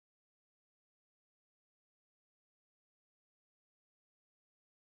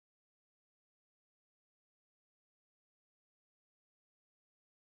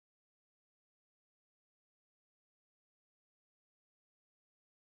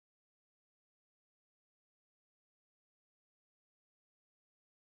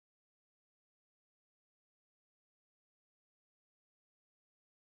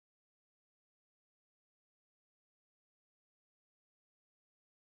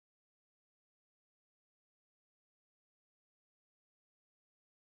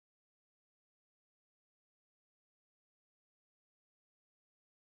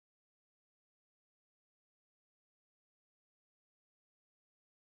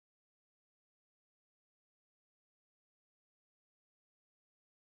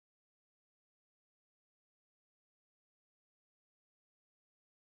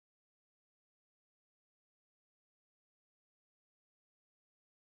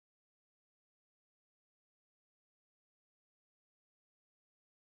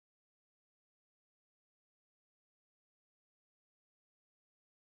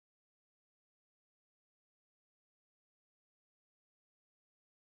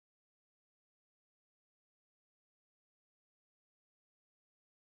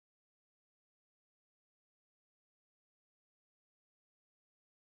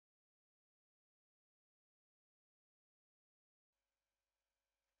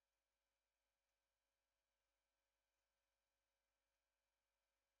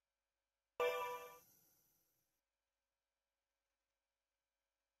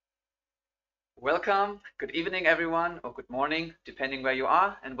Welcome, good evening everyone, or good morning, depending where you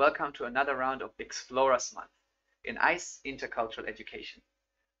are, and welcome to another round of Explorers Month in ICE Intercultural Education.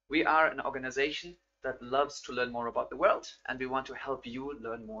 We are an organization that loves to learn more about the world, and we want to help you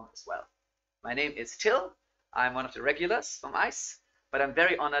learn more as well. My name is Till. I'm one of the regulars from ICE, but I'm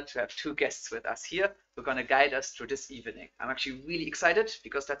very honored to have two guests with us here who are going to guide us through this evening. I'm actually really excited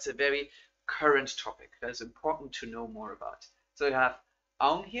because that's a very current topic that is important to know more about. So we have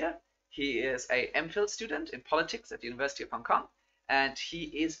Aung here. He is a MPhil student in politics at the University of Hong Kong, and he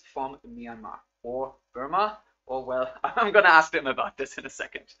is from Myanmar or Burma, or well, I'm going to ask him about this in a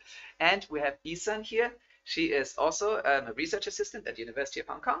second. And we have Isan here. She is also a research assistant at the University of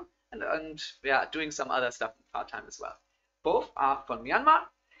Hong Kong, and yeah, doing some other stuff part-time as well. Both are from Myanmar,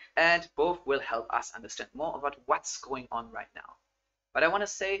 and both will help us understand more about what's going on right now. But I want to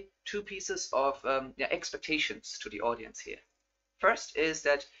say two pieces of expectations to the audience here. First is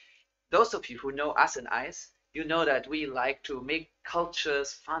that those of you who know us in ICE, you know that we like to make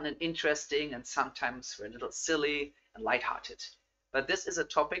cultures fun and interesting, and sometimes we're a little silly and lighthearted. But this is a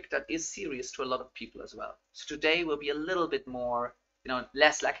topic that is serious to a lot of people as well. So today will be a little bit more,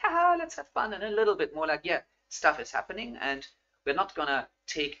 less like, haha, let's have fun, and a little bit more like, yeah, stuff is happening, and we're not gonna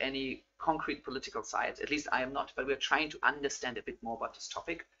take any concrete political sides, at least I am not, but we're trying to understand a bit more about this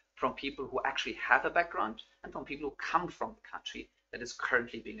topic from people who actually have a background and from people who come from the country that is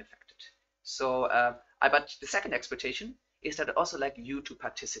currently being affected. So, but the second expectation is that I'd also like you to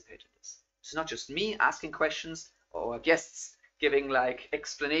participate in this. It's not just me asking questions or guests giving like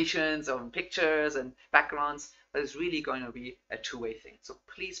explanations on pictures and backgrounds, but it's really going to be a two-way thing. So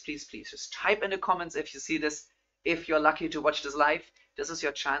please, please, please just type in the comments if you see this. If you're lucky to watch this live, this is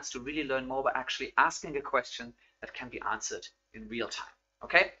your chance to really learn more by actually asking a question that can be answered in real time.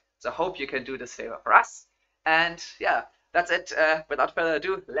 Okay? So I hope you can do this favor for us. And yeah, that's it. Without further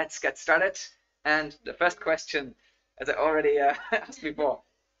ado, let's get started. And the first question, as I already asked before,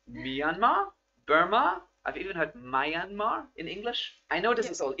 Myanmar, Burma, I've even heard Myanmar in English. I know this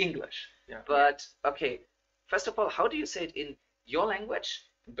is all English, but okay. First of all, how do you say it in your language?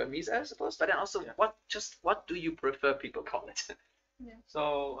 In Burmese, I suppose, but then also what do you prefer people call it?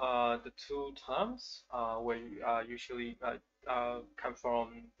 So the two terms usually come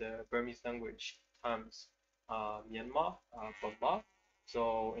from the Burmese language terms. Myanmar, Burma.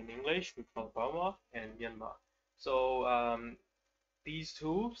 So in English, we call Burma and Myanmar. So these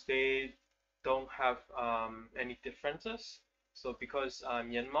two, they don't have any differences. So because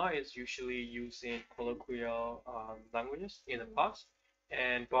Myanmar is usually used in colloquial languages in the past,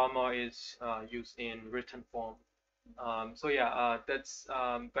 and Burma is used in written form. That's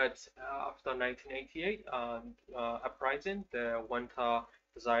but after 1988 uprising, the junta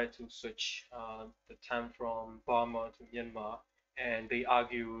decided to switch the term from Burma to Myanmar, and they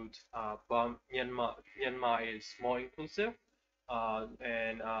argued Myanmar is more inclusive,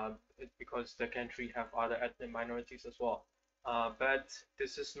 and because the country have other ethnic minorities as well. But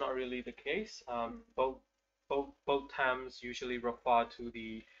this is not really the case. Both terms usually refer to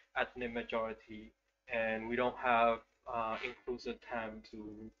the ethnic majority, and we don't have inclusive term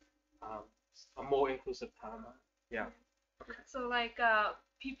to a more inclusive term. Yeah. Okay. So like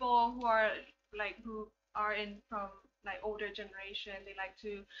people who are in from like older generation, they like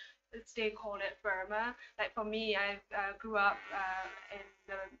to call it Burma. Like for me, I grew up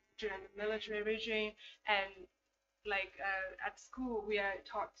during the military regime, and like at school we are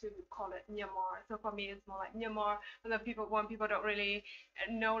taught to call it Myanmar. So for me, it's more like Myanmar. And then when people don't really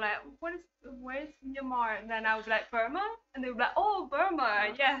know like where's Myanmar, and then I would be like Burma, and they would be like, oh,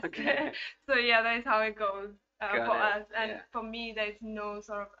 Burma, yes. Okay. So yeah, that's how it goes. For us, and for me, there's no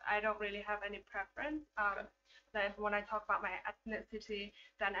sort of, I don't really have any preference. Then when I talk about my ethnicity,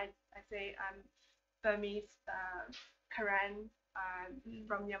 then I say I'm Burmese, Karen,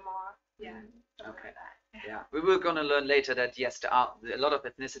 from Myanmar. Yeah. Okay. Like yeah, we were going to learn later that yes, there are a lot of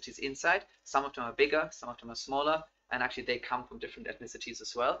ethnicities inside. Some of them are bigger, some of them are smaller, and actually they come from different ethnicities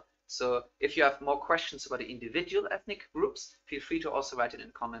as well. So if you have more questions about the individual ethnic groups, feel free to also write it in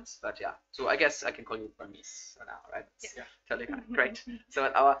the comments. But yeah, so I guess I can call you Burmese for now, right? Yeah. Totally fine. Great. So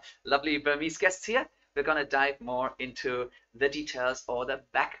our lovely Burmese guests here, we're going to dive more into the details or the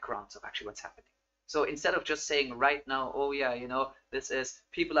backgrounds of actually what's happening. So instead of just saying right now, oh yeah, this is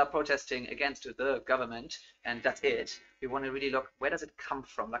people are protesting against the government and that's it, we want to really look, where does it come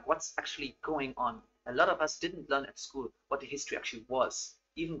from? Like what's actually going on? A lot of us didn't learn at school what the history actually was,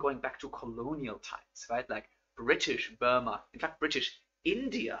 even going back to colonial times, right? Like British Burma, in fact, British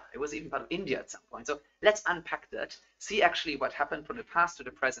India. It was even part of India at some point. So let's unpack that, see actually what happened from the past to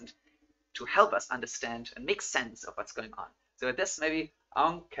the present to help us understand and make sense of what's going on. So with this, maybe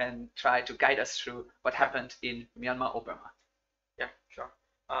Aung can try to guide us through what happened in Myanmar or Burma. Yeah, sure.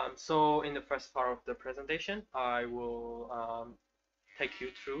 So in the first part of the presentation, I will take you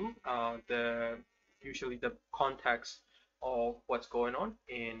through usually the context of what's going on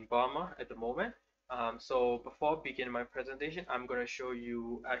in Burma at the moment. So before beginning my presentation, I'm going to show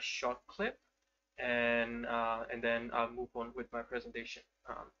you a short clip, and then I'll move on with my presentation.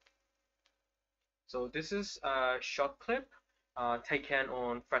 So this is a short clip taken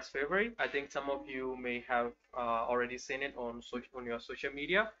on 1st February. I think some of you may have already seen it on your social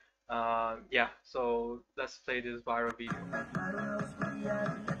media. Yeah, so let's play this viral video.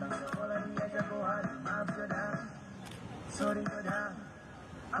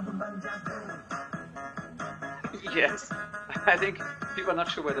 Yes, I think people are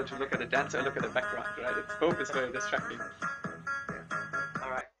not sure whether to look at the dancer or look at the background, right? Both is very distracting. All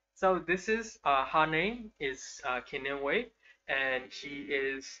right, so this is her name is Kim Wei, and she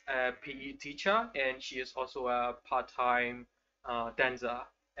is a PE teacher, and she is also a part-time dancer.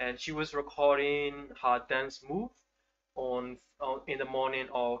 And she was recording her dance move in the morning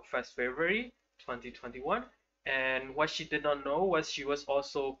of 1st February 2021. And what she did not know was she was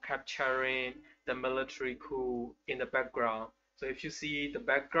also capturing the military coup in the background. So if you see the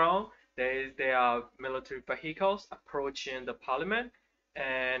background, there are military vehicles approaching the parliament,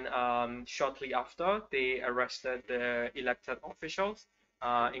 and shortly after, they arrested the elected officials,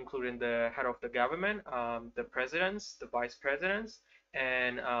 including the head of the government, the presidents, the vice presidents,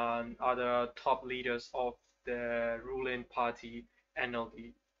 and other top leaders of the ruling party,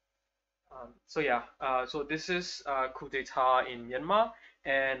 NLD. So yeah, so this is coup d'etat in Myanmar,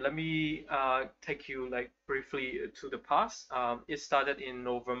 and let me take you like briefly to the past. It started in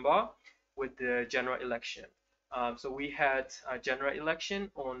November with the general election. So we had a general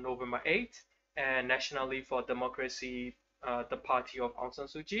election on November 8th, and nationally for democracy, the party of Aung San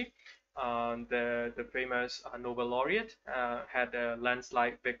Suu Kyi, the famous Nobel laureate, had a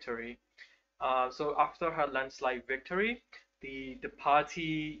landslide victory. So after her landslide victory, the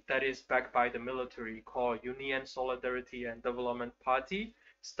party that is backed by the military, called Union Solidarity and Development Party,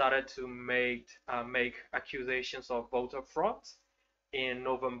 started to make accusations of voter fraud in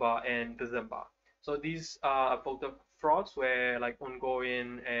November and December. So these voter frauds were like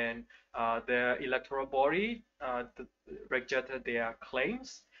ongoing, and the electoral body rejected their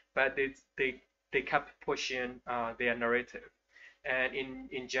claims, but they kept pushing their narrative. And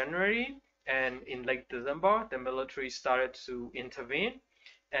in January and in late December, the military started to intervene,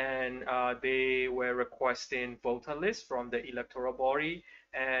 and they were requesting voter lists from the electoral body,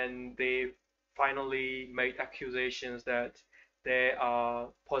 and they finally made accusations that there are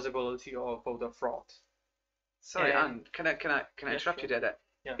possibility of voter fraud. Sorry, Aung, can I interrupt you there?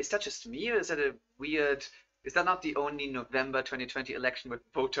 Yeah. Is that just me, or is that a weird? Is that not the only November 2020 election with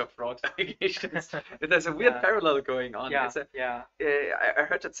voter fraud allegations? There's a weird parallel going on. Yeah, I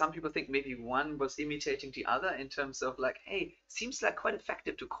heard that some people think maybe one was imitating the other in terms of like, hey, seems like quite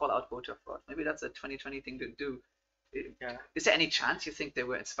effective to call out voter fraud. Maybe that's a 2020 thing to do. Yeah. Is there any chance you think they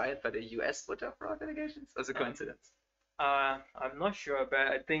were inspired by the US voter fraud allegations, or is it a coincidence? I'm not sure, but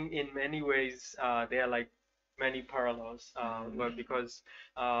I think in many ways there are like many parallels, because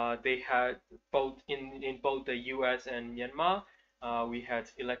they had both in both the US and Myanmar, we had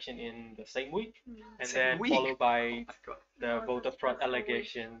election in the same week, and then followed by the voter fraud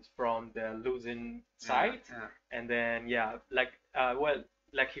allegations from the losing side, and then well,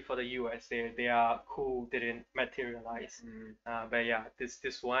 lucky for the US, their coup didn't materialize, but yeah,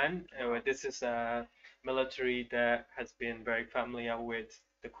 this one, this is a military that has been very familiar with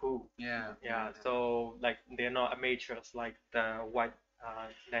the coup. So like they're not amateurs like the white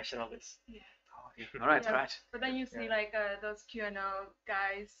nationalists. All right. But then you see like those QNL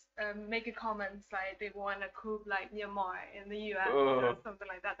guys making comments like they want a coup like Myanmar in the US or something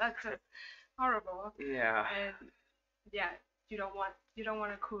like that. That's just horrible. Yeah. And yeah, you don't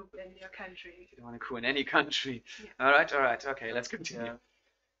want a coup in your country. You don't want a coup in any country. Yeah. All right. Okay, let's continue. Yeah.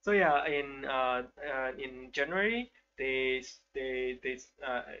 So yeah, in January, they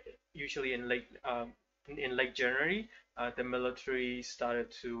usually in late January, the military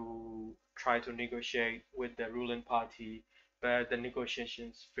started to try to negotiate with the ruling party, but the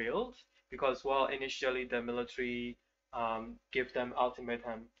negotiations failed because, well, initially the military gave them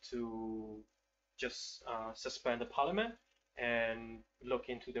ultimatum to just suspend the parliament and look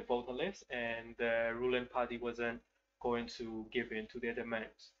into the voter list, and the ruling party wasn't going to give in to their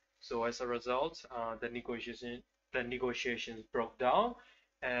demands. So as a result, the negotiations broke down,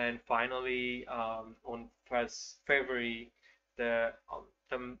 and finally on 1st February, the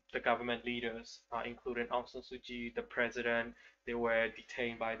the government leaders, including Aung San Suu Kyi, the president, they were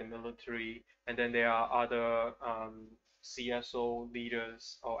detained by the military, and then there are other CSO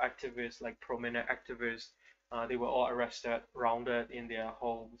leaders or activists, like prominent activists. They were all arrested, rounded in their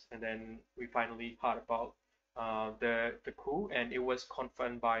homes, and then we finally heard about the coup, and it was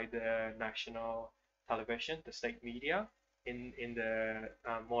confirmed by the national television, the state media, in the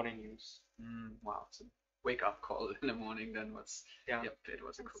morning news. Wow, it's a wake-up call in the morning. Then was Yeah. Yep, it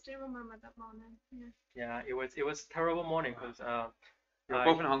was a I coup. still remember that morning. Yeah. Yeah, it was a terrible morning because You were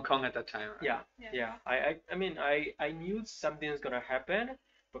both in Hong Kong at that time, right? yeah, Yeah. yeah. I mean, I knew something's gonna happen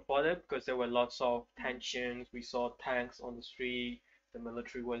before that because there were lots of tensions. We saw tanks on the street. The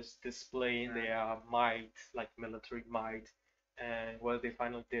military was displaying their might, like military might, and well, they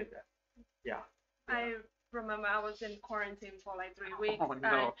finally did that. Yeah. I remember I was in quarantine for like 3 weeks. Oh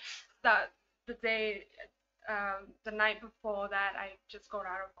no. The day, the night before that, I just got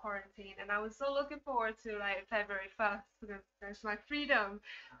out of quarantine, and I was so looking forward to like February 1st because there's my freedom,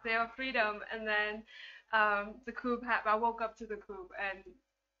 day of freedom, and then the coup happened. I woke up to the coup, and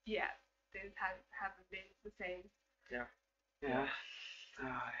yeah, things haven't been the same. Yeah. Oh,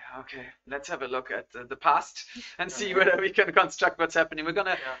 yeah. Okay. Let's have a look at the past and see whether we can construct what's happening. We're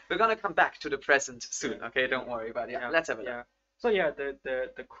gonna come back to the present soon. Okay, don't worry. But yeah, let's have a look. Yeah. So yeah,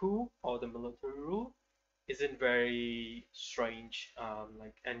 the coup or the military rule isn't very strange,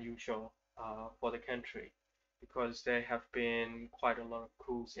 like unusual for the country, because there have been quite a lot of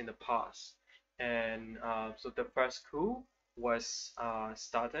coups in the past. And so the first coup was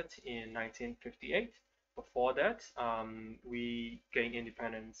started in 1958. Before that, we gained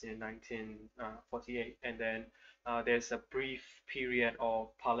independence in 1948, and then there's a brief period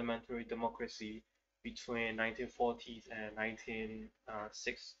of parliamentary democracy between 1940s and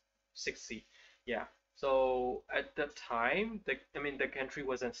 1960. Yeah. So at that time, the country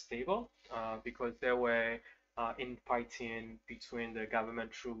wasn't stable because there were infighting between the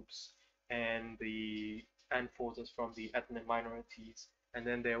government troops and the forces from the ethnic minorities. And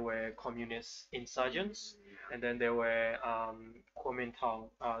then there were communist insurgents, and then there were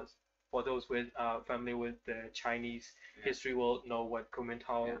Kuomintang. For those with familiar with the Chinese history will know what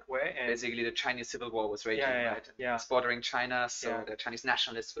Kuomintang were. And basically, the Chinese Civil War was raging, right? Yeah. It's bordering China, so the Chinese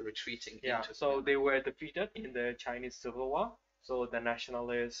nationalists were retreating. Into So they were defeated in the Chinese Civil War. So the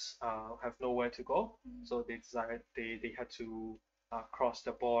nationalists have nowhere to go. So they decided they had to cross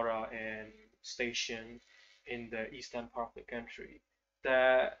the border and station in the eastern part of the country.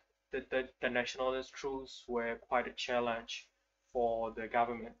 The nationalist troops were quite a challenge for the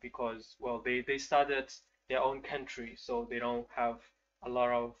government because, well, they started their own country, so they don't have a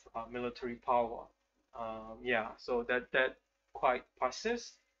lot of military power. So that quite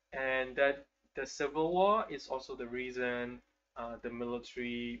passes, and that the civil war is also the reason the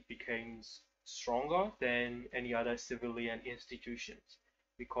military became stronger than any other civilian institutions,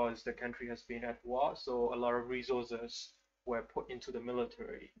 because the country has been at war, so a lot of resources were put into the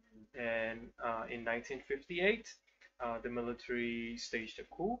military. And in 1958, the military staged a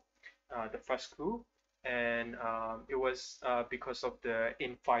coup, the first coup, and it was because of the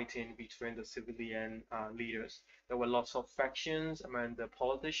infighting between the civilian leaders. There were lots of factions among the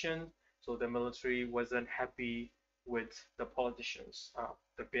politicians, so the military wasn't happy with the politicians,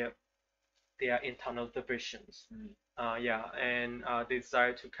 their internal divisions. And they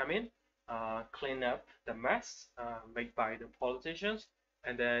decided to come in, clean up the mess made by the politicians,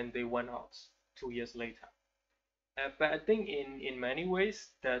 and then they went out 2 years later. But I think in many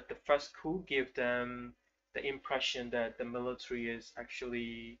ways that the first coup gave them the impression that the military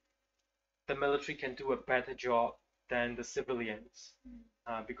can do a better job than the civilians,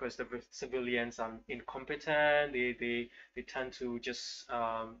 because the civilians are incompetent. They tend to just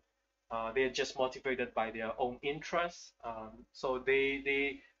they're just motivated by their own interests. So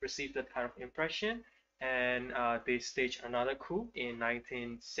they received that kind of impression, and they staged another coup in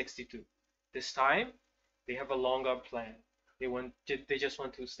 1962. This time, they have a longer plan. They just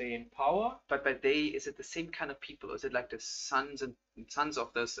want to stay in power. But is it the same kind of people? Or is it like the sons of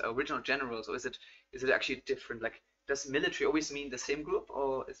those original generals, or is it actually different? Like, does military always mean the same group,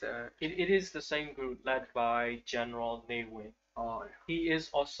 or is there? It is the same group led by General Ne Win. Oh. He is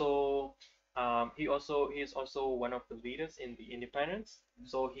also one of the leaders in the independence.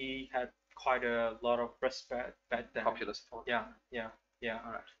 So he had quite a lot of respect back then. Popular support. Yeah.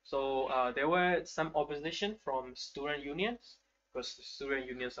 All right. So there were some opposition from student unions, because the student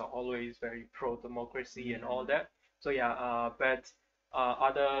unions are always very pro-democracy and all that. So but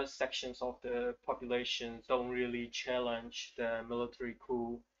other sections of the population don't really challenge the military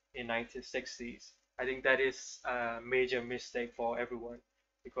coup in 1960s. I think that is a major mistake for everyone,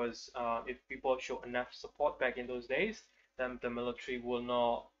 because if people show enough support back in those days, then the military will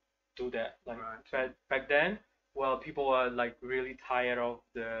not do that. Like back then, well, people were like really tired of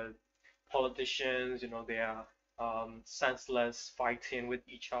the politicians. They are senseless fighting with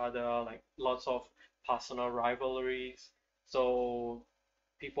each other, like lots of personal rivalries. So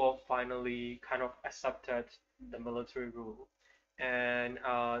people finally kind of accepted the military rule, and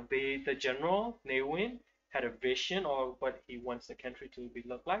the general Ne Win had a vision of what he wants the country to be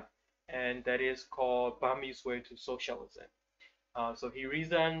look like, and that is called Burmese way to socialism. So he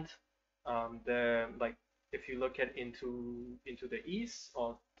reasoned the like if you look at into the east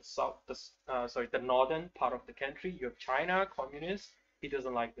or the south, the northern part of the country, you have China, communist. He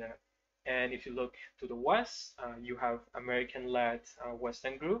doesn't like that. And if you look to the west, you have American-led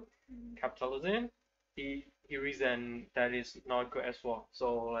Western group, capitalism. He reasoned that is not good as well.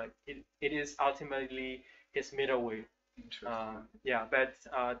 So like it is ultimately his middle way. Yeah, but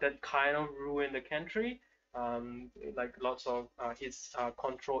that kind of ruined the country. Like lots of his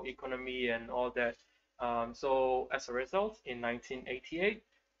control economy and all that. So as a result, in 1988,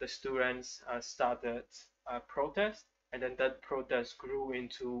 the students started a protest, and then that protest grew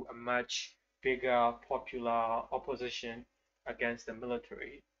into a much bigger popular opposition against the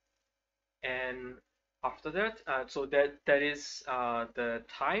military. And after that, so that is the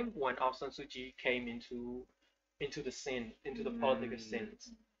time when Aung San Suu Kyi came into the scene, into the political scene.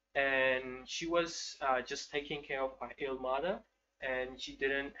 And she was just taking care of her ill mother, and she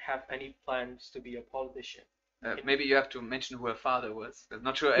didn't have any plans to be a politician. Maybe you have to mention who her father was. I'm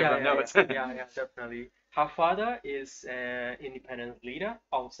not sure everyone knows. Yeah, definitely. Her father is an independent leader,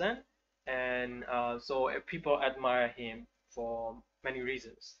 Aung San, and so people admire him for many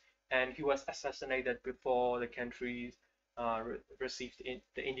reasons. And he was assassinated before the country received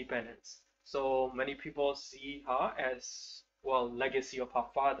the independence. So many people see her as legacy of her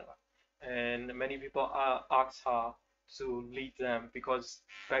father, and many people ask her to lead them because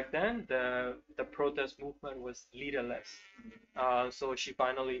back then the protest movement was leaderless. So she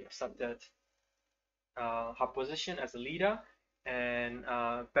finally accepted her position as a leader, and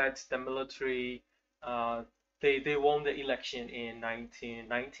but the military they won the election in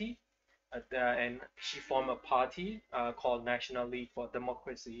 1990, and she formed a party called National League for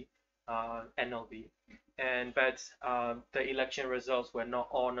Democracy, NLD, but the election results were not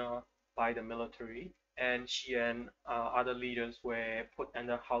honored by the military, and she and other leaders were put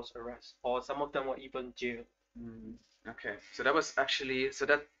under house arrest, or some of them were even jailed. Okay, so that was actually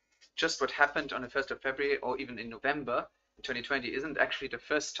that just what happened on the 1st of February or even in November 2020 isn't actually the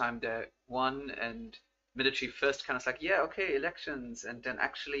first time they won and military first kind of like, yeah, okay, elections, and then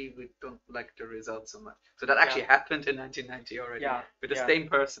actually we don't like the results so much. So that actually happened in 1990 already with the same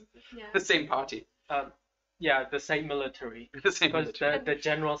person, the same party. Yeah, the same military. The same because military. The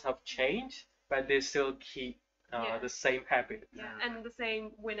generals have changed, but they still keep the same habit. Yeah, and the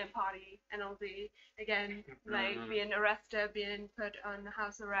same winning party, NLD, again, like being arrested, being put on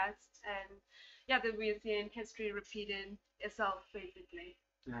house arrest, and that we're seeing history repeating itself, basically.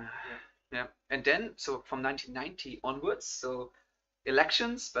 Yeah, and then, so from 1990 onwards, so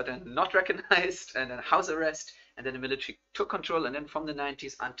elections, but then not recognized, and then house arrest, and then the military took control, and then from the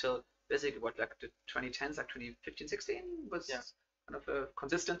 90s until basically what, like the 2010s, like 2015, 16 was kind of a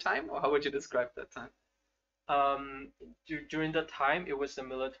consistent time, or how would you describe that time? During that time, it was the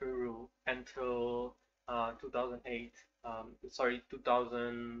military rule until 2008.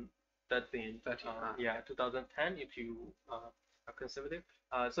 2013. 2010 if you are conservative.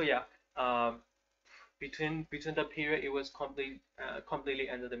 Between the period, it was completely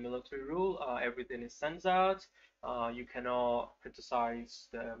under the military rule. Everything is censored. You cannot criticize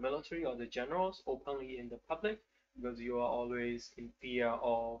the military or the generals openly in the public because you are always in fear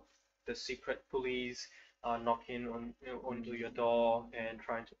of the secret police knocking onto your door and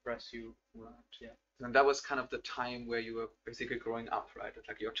trying to press you. Right. Yeah. And that was kind of the time where you were basically growing up, right? It's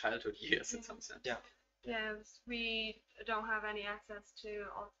like your childhood years in some sense. Yeah. Yes, we don't have any access to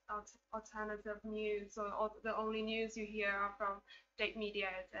alternative news, or the only news you hear are from state media,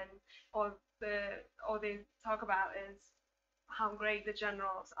 and all they talk about is how great the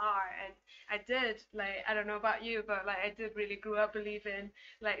generals are. And I don't know about you, but like I did really grew up believing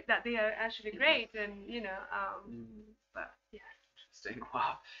like that they are actually great, and but yeah. Interesting.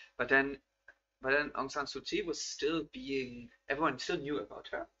 Wow. But then Aung San Suu Kyi was still everyone still knew about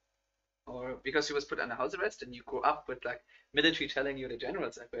her. Or because she was put under house arrest and you grew up with like military telling you the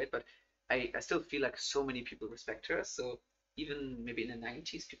generals are great, but I still feel like so many people respect her. So even maybe in the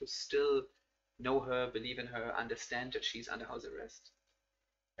 90s, people still know her, believe in her, understand that she's under house arrest.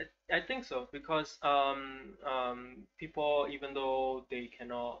 I think so because people, even though they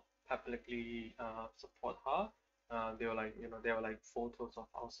cannot publicly support her, they were like, there were like photos of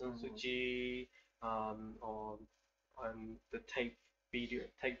Aung San Suu Kyi, or the take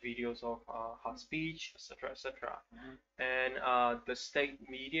videos of her speech, etc., etc. And the state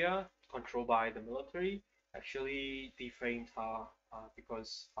media, controlled by the military, actually defamed her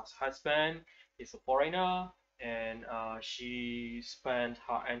because her husband is a foreigner, and she spent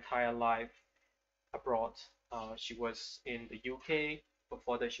her entire life abroad. She was in the UK.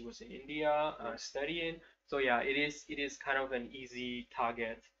 Before that, she was in India studying. So yeah, it is kind of an easy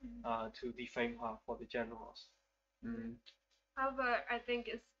target to defame her for the generals. However, I think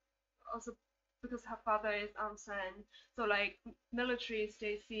it's also because her father is Aung San, so like militaries,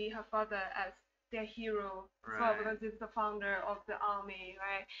 they see her father as their hero, so because he's the founder of the army,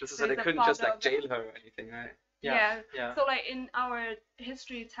 right? This is So why they he's the couldn't just father like of the- jail her or anything, right? Yeah. Yeah. So like in our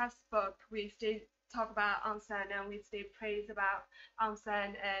history textbook, we stay talk about Aung San and we stay praise about Aung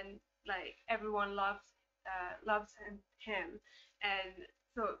San, and like everyone loves him, and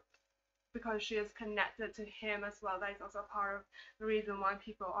so because she is connected to him as well, that is also part of the reason why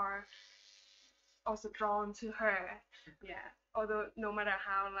people are also drawn to her. Yeah. Although no matter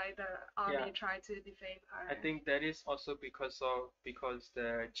how like the army tried to defame her. I think that is also because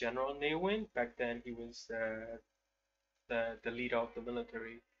the General Ne Win, back then he was the leader of the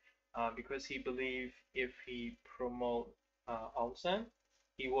military, because he believed if he promote Aung San,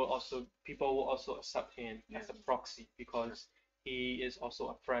 people will also accept him as a proxy because he is also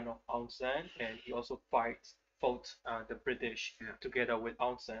a friend of Aung San, and he also fought the British together with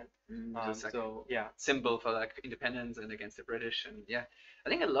Aung San. Just like so symbol for like independence and against the British, and I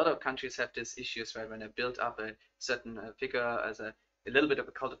think a lot of countries have these issues, right? When they build up a certain figure as a little bit of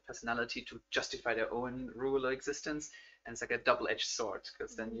a cult of personality to justify their own rule or existence, and it's like a double-edged sword,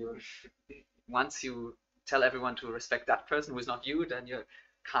 because then once you tell everyone to respect that person who is not you, then you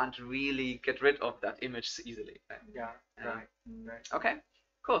can't really get rid of that image so easily. Right? Right. Okay,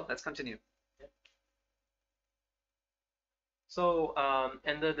 cool. Let's continue. So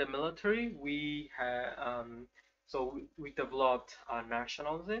under the military, we developed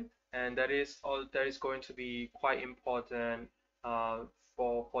nationalism, and that is going to be quite important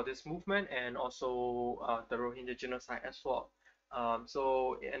for this movement, and also the Rohingya genocide as well.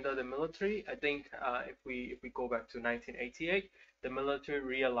 So under the military, I think if we go back to 1988, the military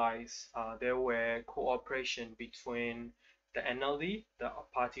realized there were cooperation between the NLD, the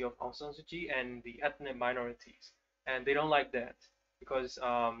party of Aung San Suu Kyi, and the ethnic minorities, and they don't like that because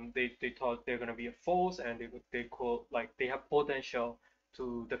they thought they're gonna be a force, and they have potential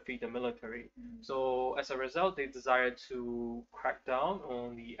to defeat the military. So as a result, they decided to crack down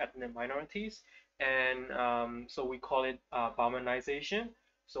on the ethnic minorities, and so we call it Burmanization.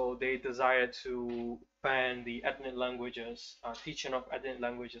 So they desired to ban the ethnic languages, teaching of ethnic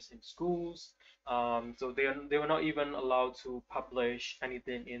languages in schools. So they were not even allowed to publish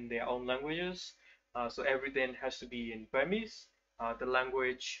anything in their own languages. So everything has to be in Burmese, the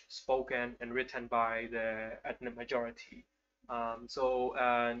language spoken and written by the ethnic majority. So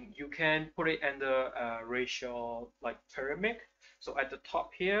you can put it under a racial like pyramid. So at the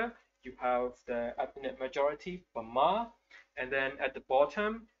top here, you have the ethnic majority, Burma, and then at the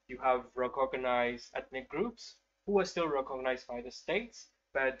bottom, you have recognized ethnic groups who are still recognized by the states,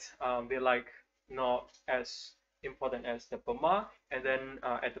 but they're like not as important as the Burma. And then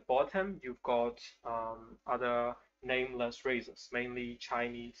at the bottom, you've got other nameless races, mainly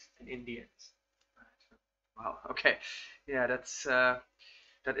Chinese and Indians. Wow. Okay. Yeah,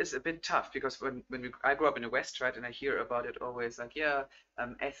 that is a bit tough, because I grew up in the West, right, and I hear about it always like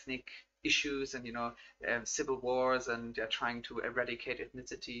ethnic issues and civil wars, and they're trying to eradicate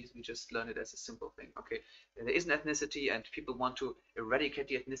ethnicities. We just learn it as a simple thing. Okay, there is an ethnicity and people want to eradicate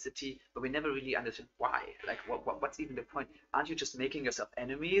the ethnicity, but we never really understood why. Like, what's even the point? Aren't you just making yourself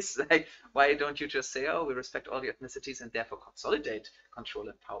enemies? Like, why don't you just say, oh, we respect all the ethnicities and therefore consolidate control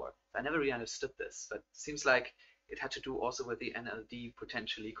and power? I never really understood this, but it seems like it had to do also with the NLD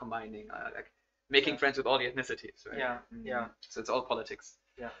potentially combining, like making friends with all the ethnicities, right? Yeah. So it's all politics.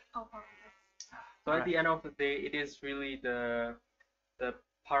 Yeah. Oh, politics. So at the end of the day, it is really the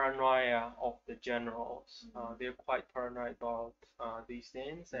paranoia of the generals. They're quite paranoid about these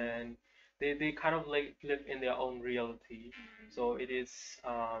things, and they kind of live in their own reality. So it is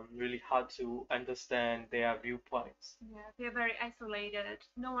really hard to understand their viewpoints. Yeah, they're very isolated.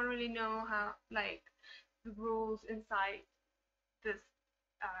 No one really know how like the rules inside this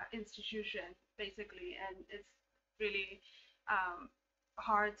institution basically, and it's really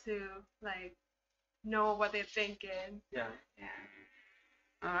hard to like know what they're thinking. Yeah.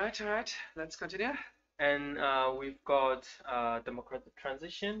 All right. Let's continue. And we've got democratic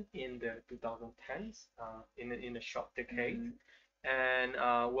transition in the 2010s, in a short decade. And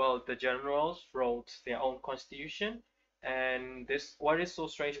well, the generals wrote their own constitution. And what is so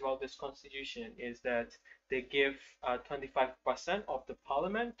strange about this constitution is that they give 25% of the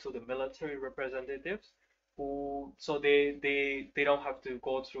parliament to the military representatives, so they don't have to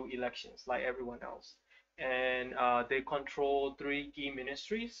go through elections like everyone else. And they control three key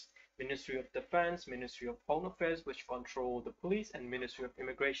ministries: Ministry of Defense, Ministry of Home Affairs, which control the police, and Ministry of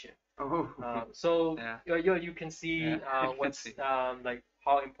Immigration. Oh. So Yeah. you can see what's see. like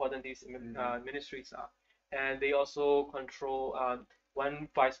how important these ministries are. And they also control one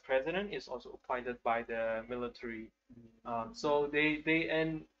vice president is also appointed by the military. So they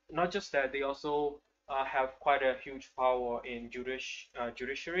and not just that, they also have quite a huge power in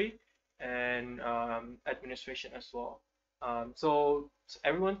judiciary and administration as well. So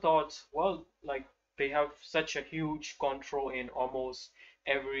everyone thought, well, like they have such a huge control in almost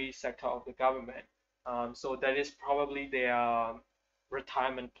every sector of the government. So that is probably their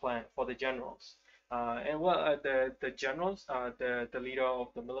retirement plan for the generals. And well, the generals, the leader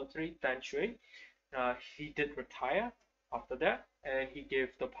of the military, Tan Shui, he did retire after that, and he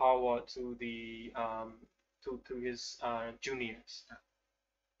gave the power to the to his juniors.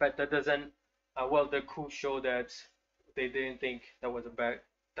 But that doesn't. Well, the coup showed that they didn't think that was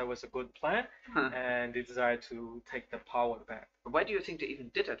a good plan, and they decided to take the power back. Why do you think they even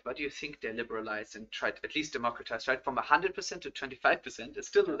did it? Why do you think they liberalized and tried at least democratize, right? From 100% to 25%, it's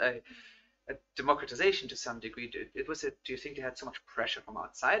still a democratization to some degree. Do you think they had so much pressure from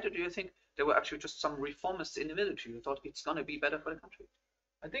outside, or do you think there were actually just some reformists in the military who thought it's gonna be better for the country?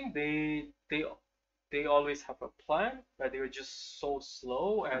 I think they always have a plan, but they were just so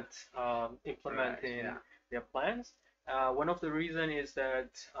slow at implementing their plans. One of the reasons is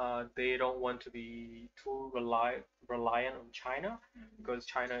that they don't want to be too reliant on China, because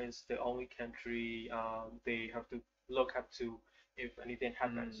China is the only country they have to look up to if anything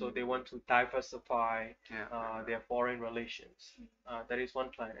happens. So they want to diversify their foreign relations. That is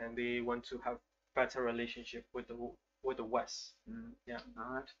one plan, and they want to have better relationship with the West. Yeah.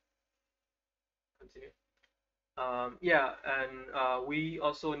 All right. Continue. And we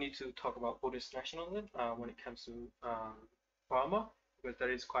also need to talk about Buddhist nationalism when it comes to Burma, because that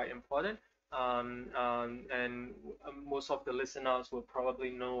is quite important. And most of the listeners will probably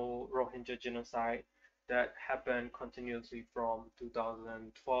know Rohingya genocide that happened continuously from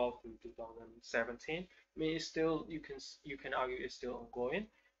 2012 to 2017. I mean, it's still, you can argue it's still ongoing,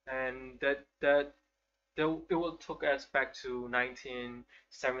 and that it will took us back to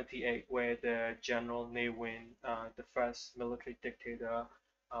 1978, where the General Ne Win, the first military dictator,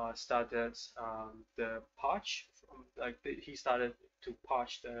 started the purge. He started to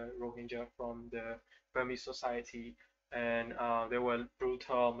purge the Rohingya from the Burmese society, and there were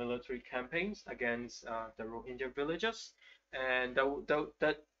brutal military campaigns against the Rohingya villagers, and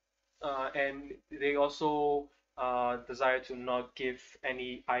and they also desired to not give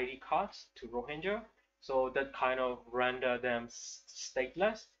any ID cards to Rohingya. So that kind of render them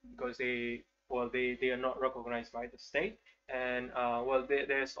stateless, because they are not recognized by the state. And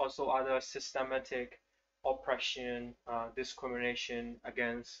there's also other systematic oppression, discrimination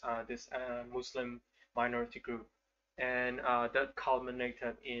against this Muslim minority group, and that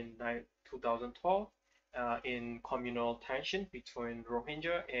culminated in 2012 in communal tension between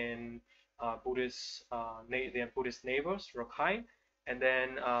Rohingya and their Buddhist neighbors, Rakhine. And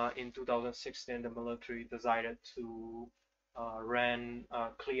then in 2016, the military decided to ran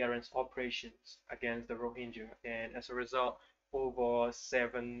clearance operations against the Rohingya, and as a result, over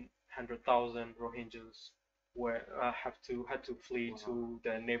 700,000 Rohingyas had to flee to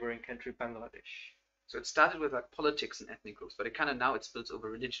the neighboring country, Bangladesh. So it started with like politics and ethnic groups, but it kind of now it spills over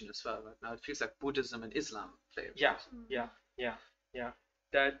religion as well. Right now it feels like Buddhism and Islam play a Yeah.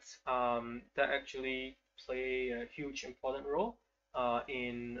 That actually play a huge important role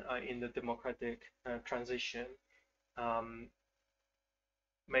in the democratic transition,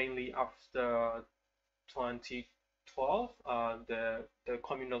 mainly after 2012, the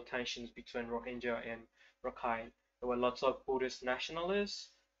communal tensions between Rohingya and Rakhine. There were lots of Buddhist nationalists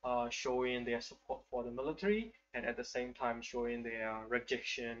showing their support for the military, and at the same time showing their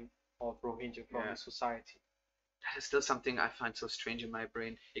rejection of Rohingya from the society. That is still something I find so strange in my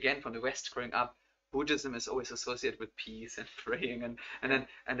brain. Again, from the West growing up, Buddhism is always associated with peace and praying, and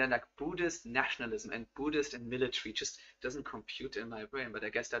then like Buddhist nationalism and Buddhist and military just doesn't compute in my brain. But I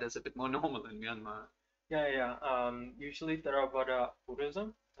guess that is a bit more normal in Myanmar. Usually Theravada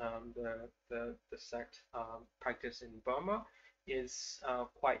Buddhism, the sect practiced in Burma, is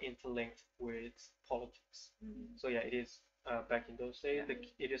quite interlinked with politics. So yeah, it is back in those days.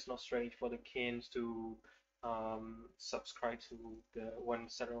 It is not straight for the kings to subscribe to the one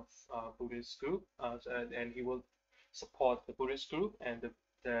set of Buddhist group, and he will support the Buddhist group and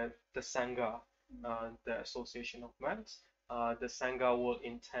the Sangha, the Association of Monks. The Sangha will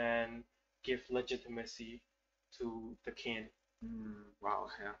in turn give legitimacy to the king. Wow,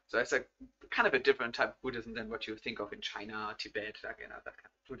 yeah. So it's a kind of a different type of Buddhism than what you think of in China, Tibet, like, you know, that kind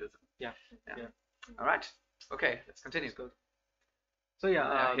of Buddhism. Yeah. All right. Okay, let's continue. Good. So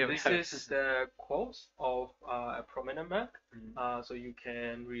yeah, here we this have it. is the quote of a prominent monk. So you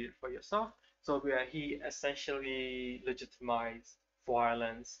can read it for yourself. So where he essentially legitimized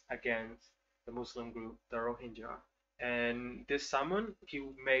violence against the Muslim group, the Rohingya. And this sermon, he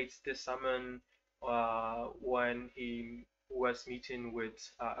made this sermon when he was meeting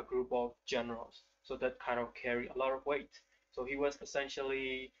with a group of generals. So that kind of carried a lot of weight. So he was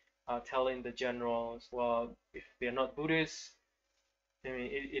essentially telling the generals, well, if they're not Buddhists, I mean,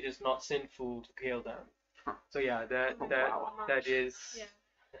 it is not sinful to kill them. So yeah, that is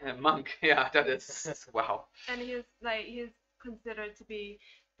A monk, yeah, that is wow. And he's considered to be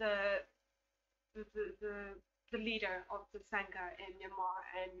the leader of the Sangha in Myanmar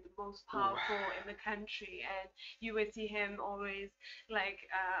and the most powerful in the country. And you would see him always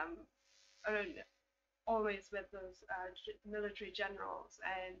always with those military generals,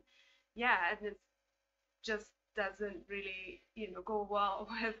 and and it just doesn't really go well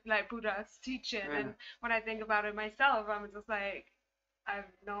with like Buddha's teaching. And when I think about it myself, I'm just like, I'm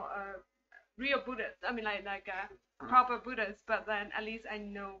not a real Buddhist. I mean, like a proper Buddhist, but then at least I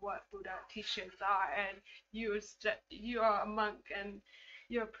know what Buddha teachings are. And you are a monk and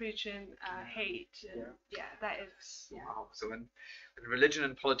you're preaching hate. And that is wow. So when religion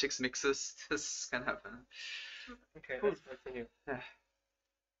and politics mixes, this can happen. Okay, let's continue.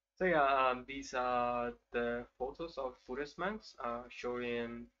 So yeah, these are the photos of Buddhist monks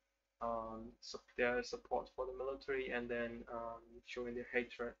showing their support for the military, and then showing their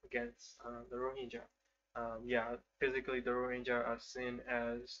hatred against the Rohingya. Physically the Rohingya are seen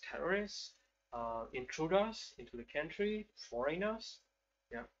as terrorists, intruders into the country, foreigners.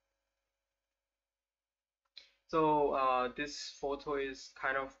 Yeah. So this photo is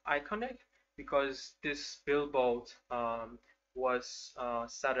kind of iconic because this billboard was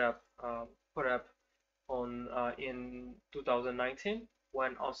put up on in 2019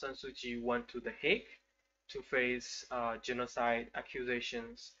 when Aung San Suu Kyi went to The Hague to face genocide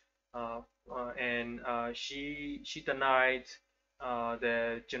accusations, and she denied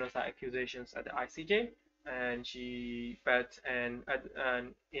the genocide accusations at the ICJ, and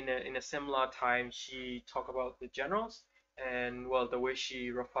in a similar time she talked about the generals, and well, the way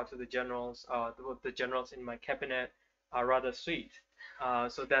she referred to the generals, the generals in my cabinet are rather sweet.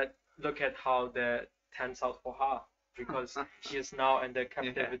 So that look at how that turns out for her, because she is now in the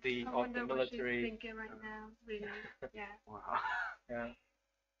captivity of the military. What she's thinking right now, really. Yeah. Wow. Yeah.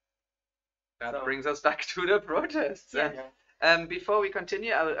 That brings us back to the protests. Before we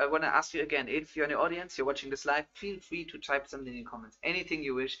continue, I want to ask you again, if you're in the audience, you're watching this live, feel free to type something in the comments, anything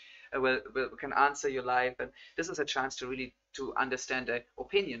you wish. We can answer you live, and this is a chance to really understand an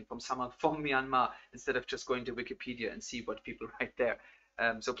opinion from someone from Myanmar instead of just going to Wikipedia and see what people write there.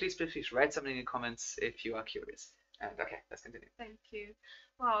 So please write something in the comments if you are curious. And okay, let's continue. Thank you.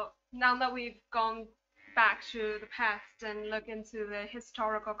 Well, now that we've gone back to the past and look into the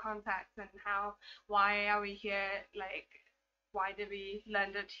historical context and why are we here, like why did we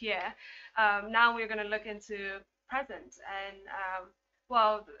landed here, now we're going to look into present. And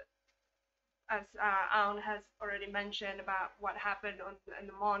well, as Aung has already mentioned about what happened in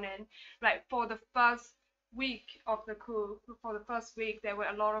the morning, like for the first week of the coup, there were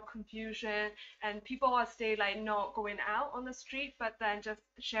a lot of confusion, and people are still like not going out on the street, but then just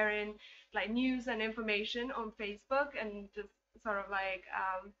sharing like news and information on Facebook, and just sort of like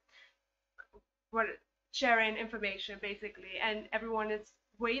sharing information basically, and everyone is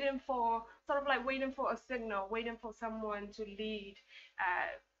waiting for a signal, waiting for someone to lead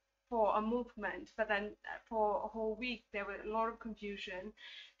for a movement. But then for a whole week there was a lot of confusion,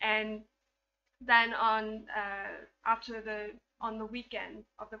 and then on the weekend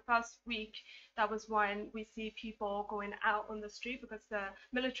of the first week, that was when we see people going out on the street, because the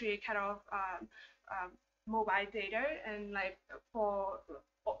military cut off mobile data, and like for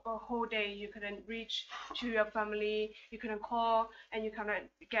a whole day you couldn't reach to your family, you couldn't call, and you couldn't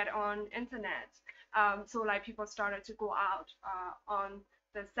get on internet. So like people started to go out on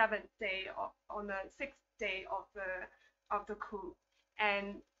the 7th day on the 6th day of the coup,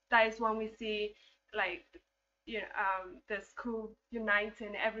 and that is when we see like this coup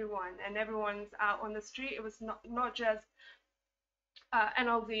uniting everyone, and everyone's out on the street. It was not just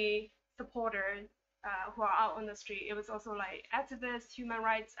NLD supporters who are out on the street. It was also like activists, human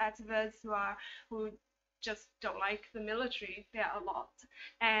rights activists who just don't like the military. There are a lot,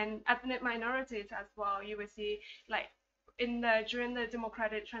 and ethnic minorities as well. You will see like during the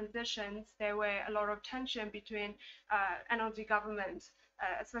democratic transitions, there were a lot of tension between NLD government,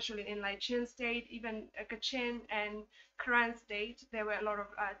 especially in like Chin State, even Kachin and Karen State. There were a lot of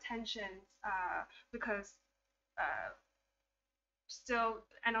tensions because still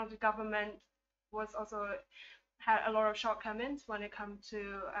NLD government was also had a lot of shortcomings when it comes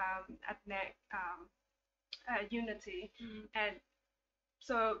to ethnic unity. And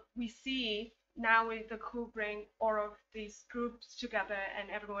so we see now with the coup bring all of these groups together and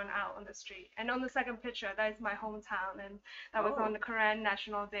everyone out on the street. And on the second picture, that is my hometown, and that was on the Korean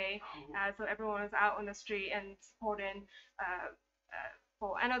National Day. So everyone was out on the street and supporting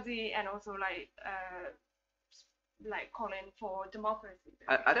for NLD, and also like calling for democracy.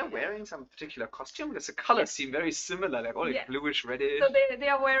 Are they wearing some particular costume? Because the colors seem very similar, like all like bluish, reddish. So they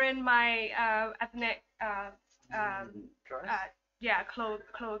are wearing my ethnic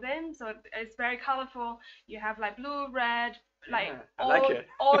clothing. So it's very colorful. You have like blue, red, like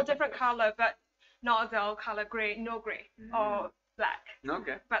all different color, but not all color, gray, no gray or black.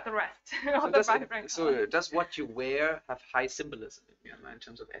 Okay. But the rest. So does what you wear have high symbolism in Myanmar in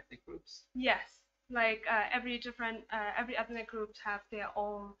terms of ethnic groups? Yes. Like every ethnic group have their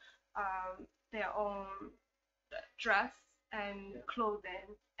own dress and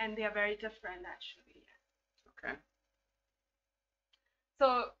clothing, and they are very different actually. Okay.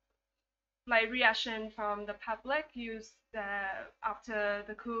 So, like reaction from the public, after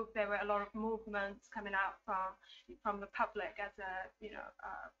the coup, there were a lot of movements coming out from the public as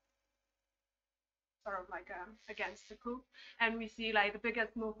sort of like against the coup, and we see like the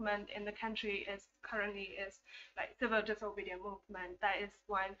biggest movement in the country currently is like civil disobedience movement. That is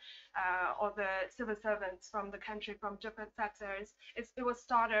when all the civil servants from the country, from different sectors, it was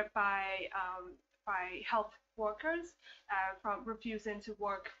started by health workers from refusing to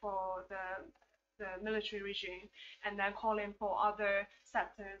work for the military regime, and then calling for other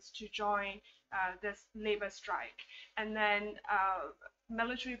sectors to join this labor strike, and then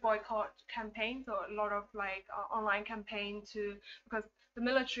military boycott campaigns, or a lot of like online campaign because the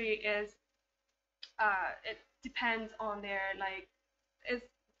military is it depends on their it's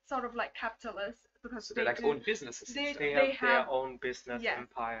sort of like capitalist, because so they like own businesses. They have their own business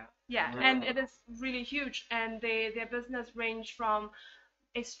empire. Yeah, and it is really huge, and their business range from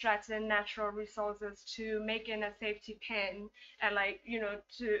extracting natural resources to making a safety pin, and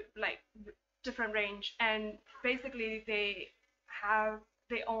to like different range, and basically they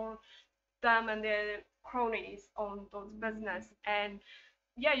own them and their cronies own those business, and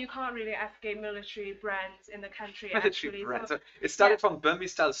you can't really escape military brands in the country. Military brands. So it started from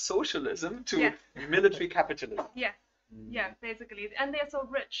Burmese style socialism to military capitalism. Yeah, basically, and they're so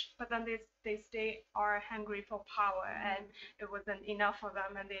rich, but then they are hungry for power, and it wasn't enough for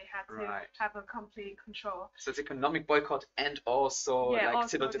them, and they had to have a complete control. So it's economic boycott and also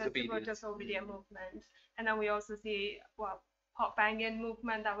civil disobedience. Movement, and then we also see pot banging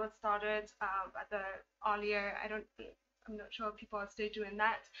movement that was started at the earlier. I'm not sure if people are still doing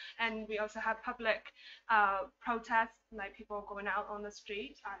that. And we also have public protests, like people going out on the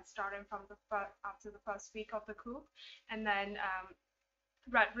street, starting from after the first week of the coup, and then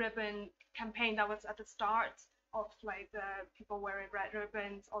red ribbon campaign that was at the start of like the people wearing red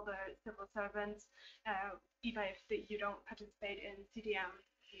ribbons, or the civil servants, even if you don't participate in CDM,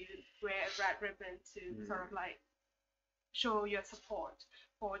 you wear a red ribbon to sort of like show your support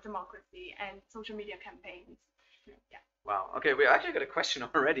for democracy and social media campaigns. Yeah. Wow. Okay, we actually got a question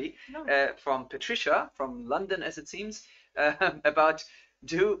already from Patricia from London, as it seems, about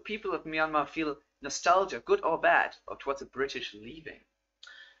do people of Myanmar feel nostalgia, good or bad, or towards the British leaving?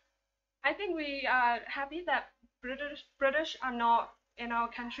 I think we are happy that British are not in our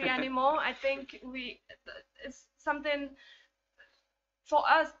country anymore. I think it's something for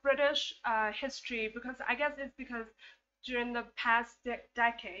us, British history, because I guess it's because during the past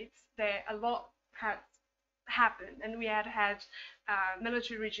decades, a lot had happened, and we had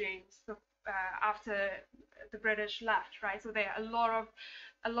military regimes after the British left, right? So there are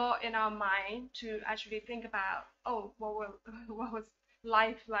a lot in our mind to actually think about, what was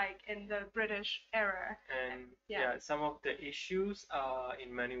life like in the British era? And some of the issues are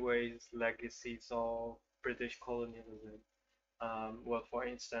in many ways legacies of British colonialism. For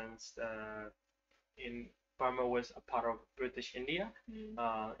instance, in Burma was a part of British India,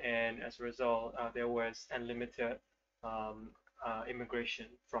 and as a result, there was unlimited immigration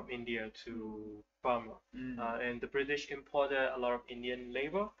from India to Burma, and the British imported a lot of Indian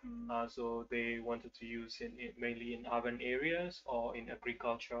labor, so they wanted to use it mainly in urban areas or in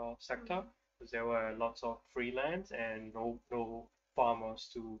agricultural sector, because there were lots of free lands and no farmers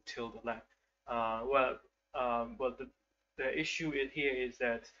to till the land. The issue here is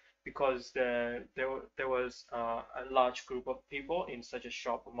that because there was a large group of people in such a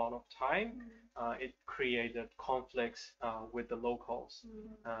short amount of time, it created conflicts with the locals,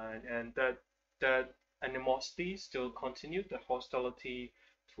 and that animosity still continued. The hostility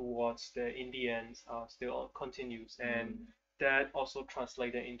towards the Indians still continues, and that also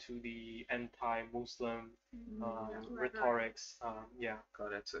translated into the anti-Muslim rhetorics.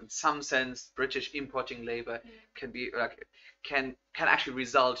 Got it. So in some sense, British importing labor can be like can actually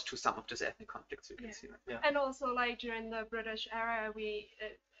result to some of these ethnic conflicts you can see. And also like during the British era,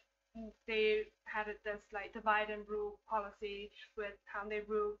 they had this like divide and rule policy with how they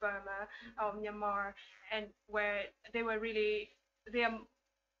ruled Burma or Myanmar, and where they are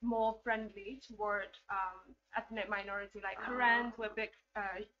more friendly toward ethnic minority, like Koreans were big,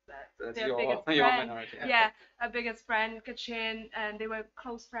 their biggest friend, minority, a biggest friend, Kachin, and they were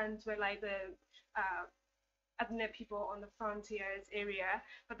close friends with like the ethnic people on the frontiers area,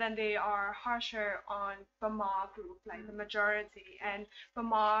 but then they are harsher on Burma group, like the majority, and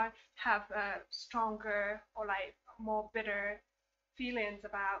Burma have stronger or like more bitter feelings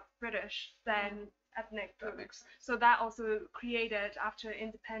about British than ethnic groups. So that also created after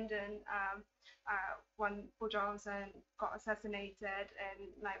independence, when Johnson got assassinated, and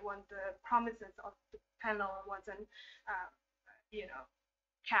like when the promises of the Penlong wasn't,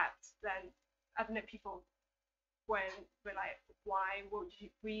 kept, then ethnic people were like, why would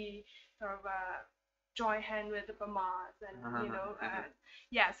we sort of join hand with the Burmas, and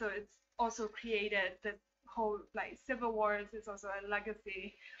so it's also created the whole like civil wars is also a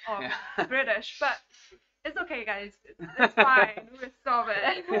legacy of British, but it's okay, guys. It's fine. We'll solve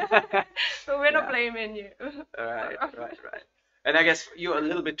it. So we're not blaming you. Right. And I guess you're a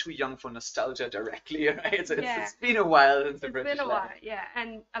little bit too young for nostalgia directly, right? So it's been a while since the British. It's been a while,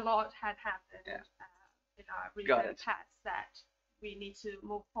 and a lot had happened in our recent past that we need to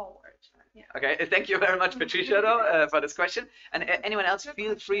move forward. Okay, thank you very much, Patricia, though, for this question. And anyone else,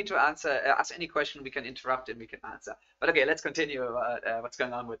 feel free to ask any question. We can interrupt and we can answer. But okay, let's continue what's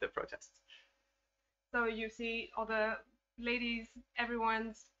going on with the protests. So you see all the ladies,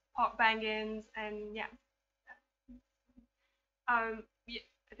 everyone's pot bangings, and I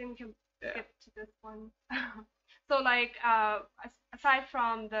think we can skip to this one. So like aside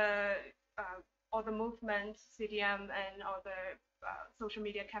from the all the movement, CDM, and all the social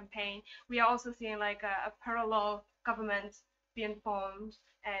media campaign, we are also seeing like a parallel government being formed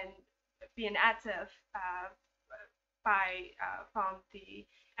and being active from the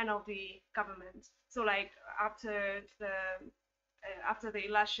NLD government. So like after the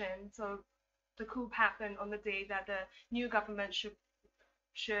election, so the coup happened on the day that the new government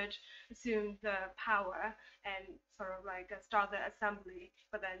should assume the power and sort of like start the assembly,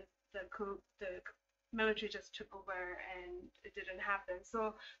 but then the military just took over and it didn't happen.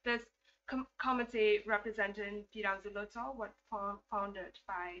 So this committee representing Pirang Ziloto was founded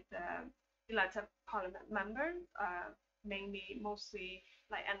by the elected parliament members, mostly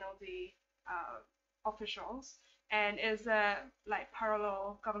like NLD officials, and is a like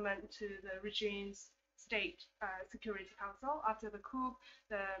parallel government to the regime's state security council. After the coup,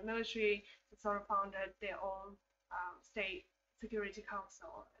 the military sort of founded their own state security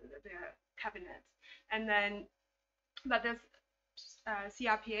council, their cabinet, and then but this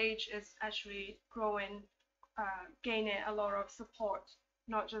CRPH is actually growing, gaining a lot of support,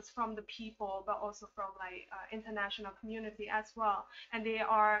 not just from the people but also from like international community as well, and they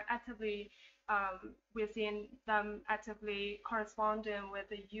are actively we're seeing them actively corresponding with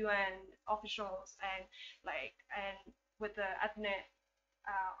the UN officials and with the ethnic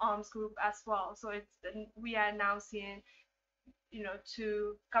arms group as well. So we are now seeing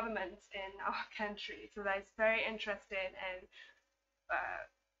two governments in our country. So that's very interesting, and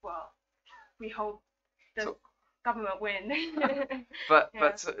we hope the government win.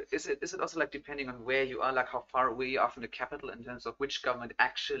 but so is it also like depending on where you are, like how far away you are from the capital in terms of which government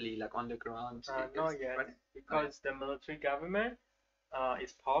actually like on the ground? Not yet, because the military government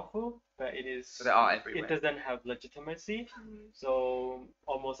is powerful, but so they are everywhere. It doesn't have legitimacy, so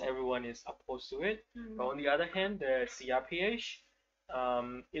almost everyone is opposed to it. But on the other hand, the CRPH,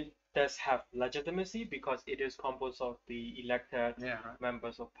 it does have legitimacy because it is composed of the elected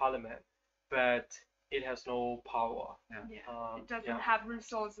members of parliament, but it has no power. Yeah. It doesn't have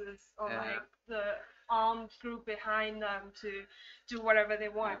resources or like the armed group behind them to do whatever they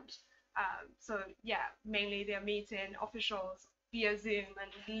want. So yeah, mainly they're meeting officials via Zoom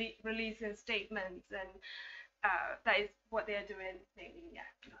and releasing statements, and that is what they're doing mainly. Yeah.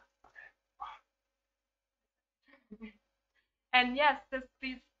 And yes,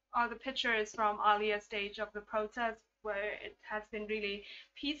 these are the pictures from earlier stage of the protest, where it has been really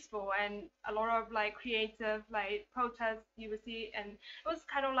peaceful and a lot of like creative like protests you would see, and it was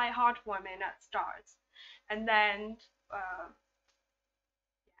kind of like heartwarming at start, and then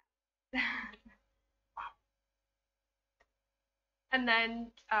and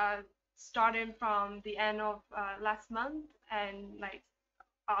then starting from the end of last month and like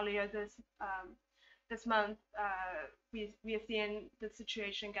earlier this month, we are seeing the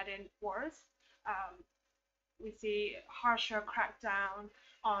situation getting worse. We see harsher crackdown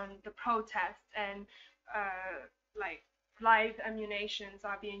on the protests, and like live ammunitions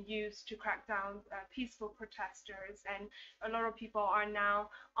are being used to crack down peaceful protesters, and a lot of people are now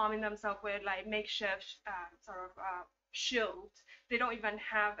arming themselves with like makeshift sort of shields. They don't even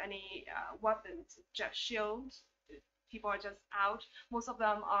have any weapons, just shields. People are just out. Most of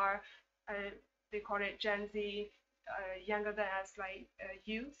them are they call it Gen Z, younger than us, like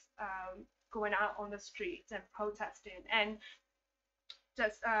youth, going out on the streets and protesting, and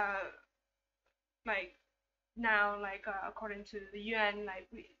just like now, like according to the UN, like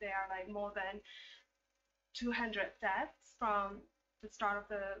there are like more than 200 deaths from the start of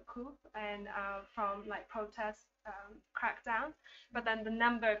the coup and from like protest crackdown, but then the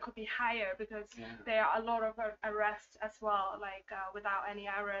number could be higher because there are a lot of arrests as well, like without any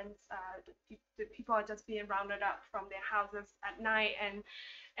errands. The people are just being rounded up from their houses at night,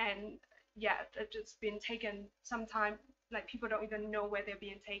 and yeah, they've just been taken. Sometimes like people don't even know where they're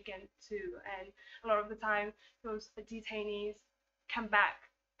being taken to, and a lot of the time those detainees come back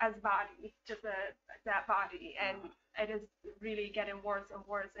as body, just that body, and it is really getting worse and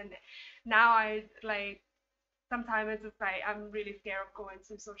worse. And now I like, sometimes it's just like I'm really scared of going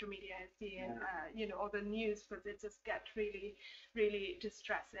to social media and seeing you know, all the news, because it just gets really, really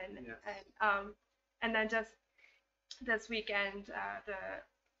distressing. And then just this weekend, the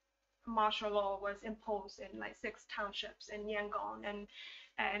martial law was imposed in like 6 townships in Yangon,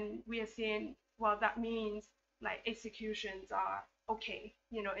 and we are seeing, well, that means like executions are okay,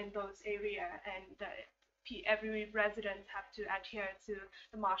 you know, in those areas, and every resident have to adhere to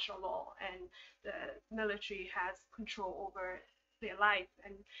the martial law, and the military has control over their life,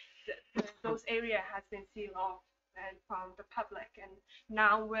 and those areas has been sealed off and from the public. And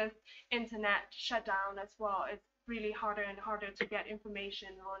now with internet shutdown as well, it's really harder and harder to get information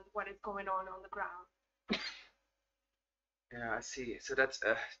on what is going on the ground. Yeah, I see. So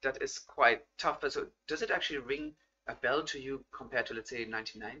that is quite tough. But so does it actually ring a bell to you compared to, let's say,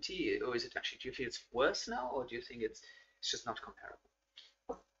 1990, or is it actually, do you feel it's worse now, or do you think it's just not comparable?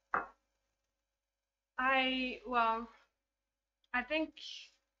 I think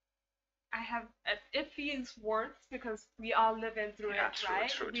it feels worse because we are living through it, right?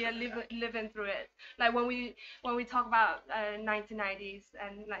 True, we are living through it. Like when we talk about 1990s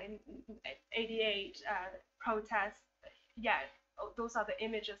and like 88 protests, yeah, those are the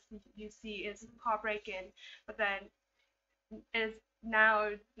images you see. Is heartbreaking, but then is now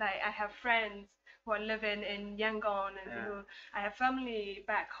like I have friends who are living in Yangon, and who I have family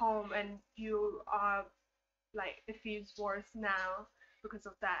back home, and you are like, it feels worse now because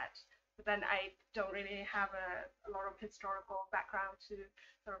of that. But then I don't really have a lot of historical background to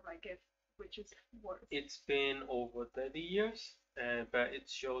sort of like give which is worse. It's been over 30 years, but it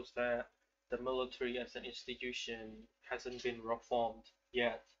shows that the military as an institution hasn't been reformed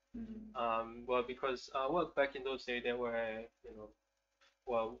yet. Well, because back in those days there were, you know,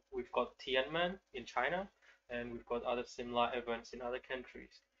 well, we've got Tiananmen in China, and we've got other similar events in other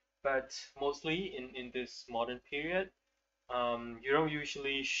countries. But mostly in this modern period, you don't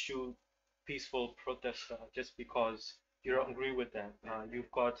usually shoot peaceful protesters just because you don't agree with them.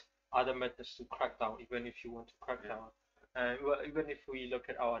 You've got other methods to crack down, even if you want to crack down. Well, even if we look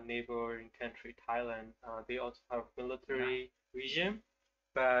at our neighboring country, Thailand, they also have military regime,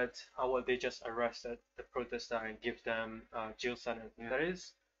 but they just arrested the protester and give them jail sentence.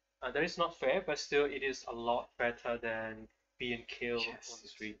 That is not fair, but still it is a lot better than being killed on the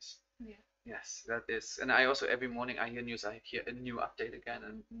streets. Yes, that is. And I also, every morning I hear news, I hear a new update again,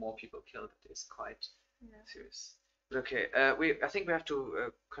 and more people killed. It is quite serious. But okay, I think we have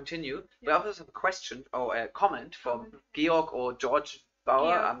to continue. But I also have a question or a comment from Georg or George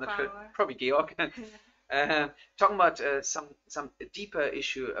Bauer. I'm not sure, probably Georg. Talking about some deeper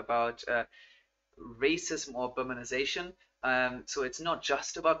issue about racism or Burmanization. So it's not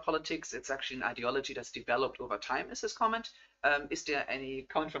just about politics, it's actually an ideology that's developed over time, is his comment. Is there any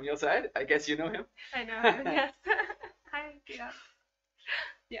comment from your side? I guess you know him. I know him, yes. Hi, yeah.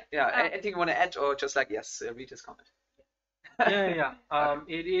 Yeah, anything you want to add, or just like, yes, read his comment? Yeah.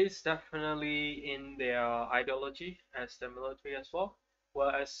 It is definitely in their ideology as the military as well.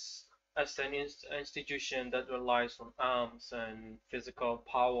 Well, as an institution that relies on arms and physical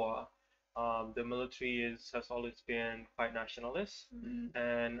power, the military has always been quite nationalist,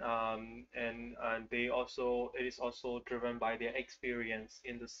 and they also, it is also driven by their experience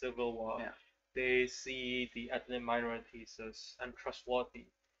in the Civil War. Yeah. They see the ethnic minorities as untrustworthy.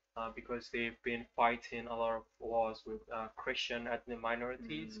 Because they've been fighting a lot of wars with Christian ethnic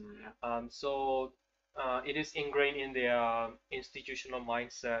minorities. So it is ingrained in their institutional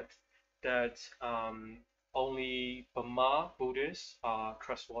mindset that only Burma Buddhists are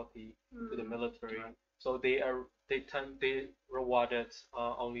trustworthy to the military. So they rewarded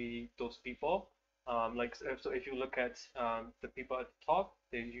only those people. So if you look at the people at the top,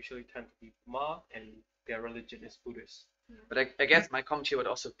 they usually tend to be Burma, and their religion is Buddhist. But I guess my comment here would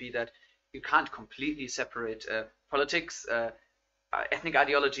also be that you can't completely separate politics, ethnic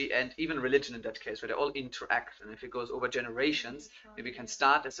ideology, and even religion in that case, where they all interact. And if it goes over generations, maybe it can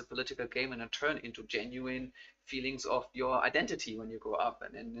start as a political game and then turn into genuine feelings of your identity when you grow up,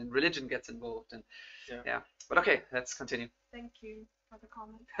 and then religion gets involved. And yeah. But okay, let's continue. Thank you for the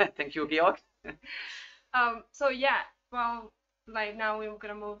comment. Thank you, Georg. So yeah, well, like now we're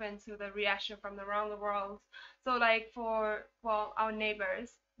gonna move into the reaction from around the world. So like for our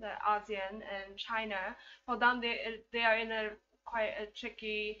neighbors, the ASEAN and China, for them they are in a quite a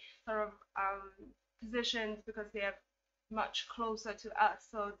tricky sort of positions because they are much closer to us,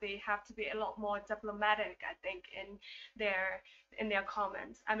 so they have to be a lot more diplomatic, I think, in their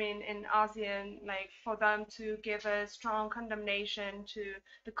comments. I mean, in ASEAN, like for them to give a strong condemnation to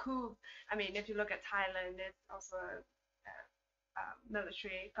the coup. I mean, if you look at Thailand, it's also a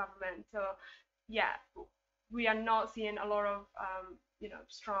military government. So yeah, we are not seeing a lot of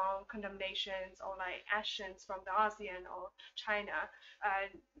strong condemnations or like actions from the ASEAN or China.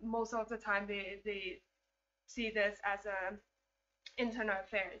 Most of the time they see this as a internal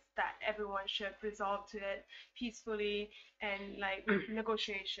affairs that everyone should resolve to it peacefully and like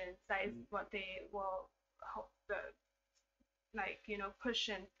negotiations. That is what they will hope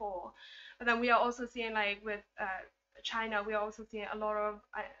pushing for. But then we are also seeing like with China, we are also seeing a lot of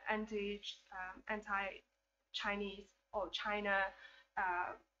anti-Chinese or China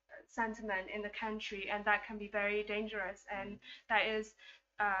sentiment in the country, and that can be very dangerous, and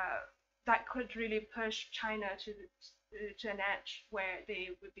that could really push China to an edge where they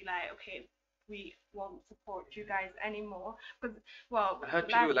would be like, okay, we won't support you guys anymore. Because I heard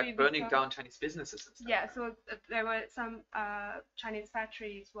people were like burning down Chinese businesses and stuff. Yeah, so there were some Chinese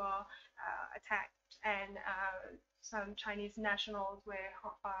factories were attacked, and some Chinese nationals were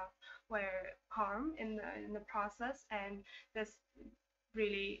harmed in the process, and this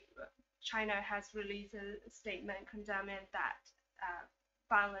really China has released a statement condemning that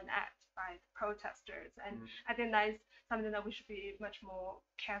violent act by the protesters, and I think that is something that we should be much more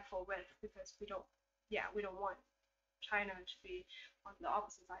careful with, because we don't want China to be on the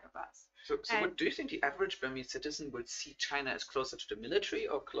opposite side of us. So what do you think the average Burmese citizen would see China as closer to the military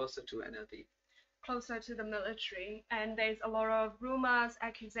or closer to NLD? Closer to the military, and there's a lot of rumors,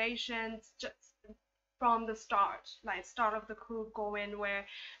 accusations just from the start of the coup going, where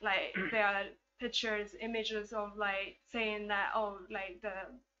like there are pictures, images of like saying that the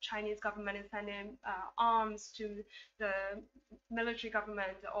Chinese government is sending arms to the military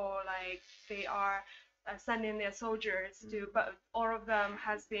government, or like they are sending their soldiers to, but all of them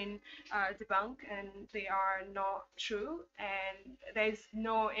has been debunked, and they are not true, and there's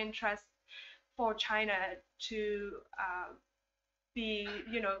no interest for China to be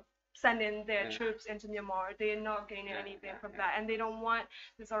sending their troops into Myanmar. They're not gaining anything from that, and they don't want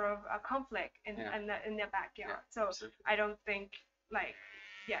the sort of conflict in their backyard. So absolutely. I don't think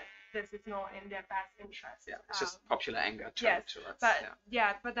this is not in their best interest. Yeah, it's just popular anger.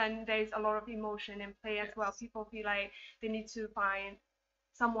 But then there's a lot of emotion in play as well. People feel like they need to find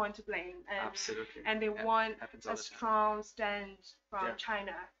someone to blame, and they want a strong stand from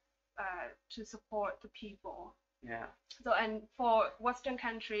China to support the people. Yeah. So, and for Western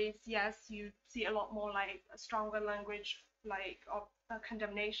countries, yes, you see a lot more like a stronger language, like of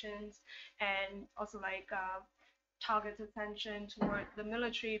condemnations, and also like targeted attention toward the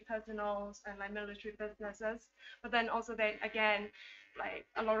military personnel and like military businesses. But then also they again, like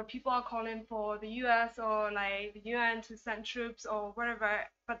a lot of people are calling for the US or like the UN to send troops or whatever.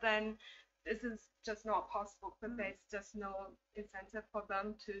 But then this is just not possible because there's just no incentive for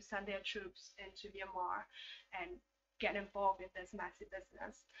them to send their troops into Myanmar and get involved in this messy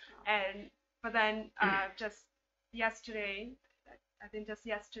business. But then just yesterday, I think just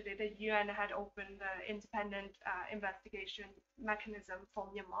yesterday, the UN had opened the independent investigation mechanism for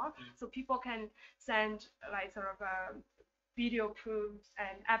Myanmar, so people can send like sort of video proofs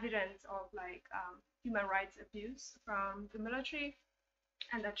and evidence of like human rights abuse from the military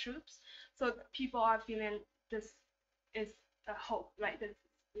and the troops. So people are feeling this is a hope, like this,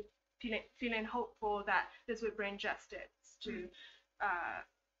 feeling hopeful that this would bring justice to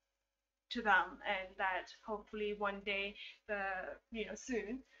them, and that hopefully one day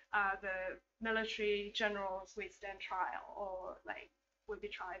soon the military generals will stand trial or like will be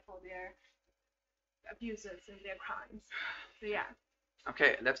tried for their abuses and their crimes. So yeah.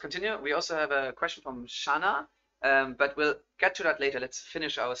 Okay, let's continue. We also have a question from Shana, but we'll get to that later. Let's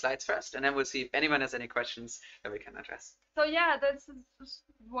finish our slides first, and then we'll see if anyone has any questions that we can address. So yeah, this is,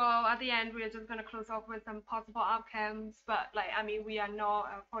 well, at the end, we're just going to close off with some possible outcomes, but like, I mean, we are not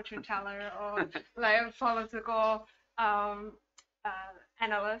a fortune teller or like a political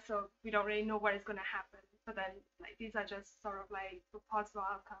analyst, so we don't really know what is going to happen. But then like, these are just sort of like the possible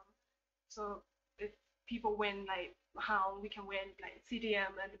outcome. So if people win, like how we can win, like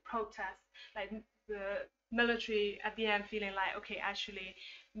CDM and the protests, like the military at the end feeling like, okay, actually,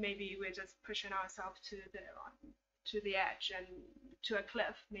 maybe we're just pushing ourselves to the edge and to a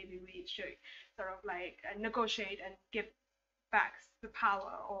cliff. Maybe we should sort of like negotiate and give back the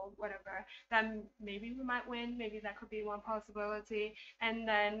power or whatever. Then maybe we might win. Maybe that could be one possibility. And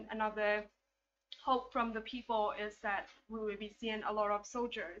then another hope from the people is that we will be seeing a lot of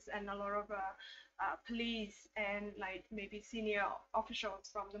soldiers and a lot of police and like maybe senior officials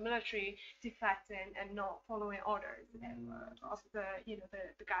from the military defecting and not following orders of the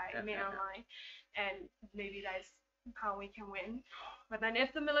the guy main line, and maybe that's how we can win. But then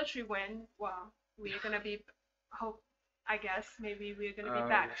if the military win, well, we're gonna be I guess maybe we're gonna be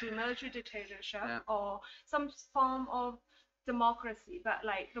back to military dictatorship or some form of democracy, but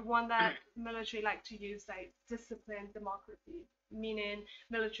like the one that military like to use, like disciplined democracy, meaning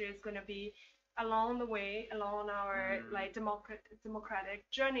military is gonna be along our like democratic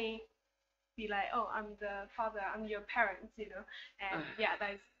journey, be like, oh, I'm the father, I'm your parents, and yeah,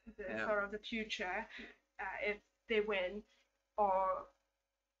 that's the sort of the future if they win, or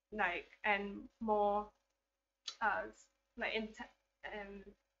like, and more like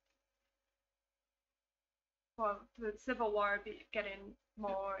for the civil war be getting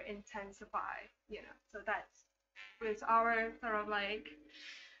more intensified, so that's with our sort of like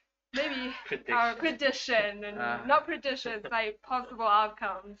maybe our prediction and not predictions, like possible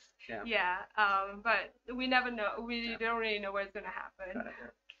outcomes. But we never know. We don't really know what's gonna happen.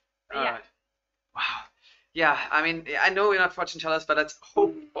 But wow. Yeah, I mean, I know we're not fortune tellers, but let's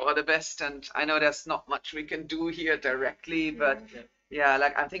hope for the best. And I know there's not much we can do here directly, but yeah,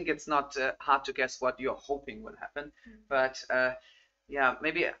 like I think it's not hard to guess what you're hoping will happen. But yeah,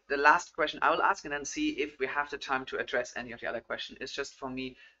 maybe the last question I will ask and then see if we have the time to address any of the other questions. It's just for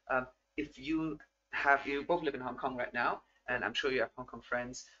me, if you both live in Hong Kong right now, and I'm sure you have Hong Kong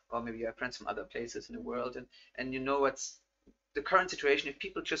friends, or maybe you have friends from other places in the world, and you know what's the current situation. If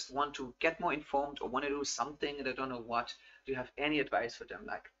people just want to get more informed or want to do something and they don't know what, do you have any advice for them?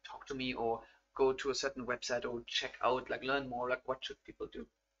 Like talk to me or go to a certain website or check out, like learn more, like what should people do?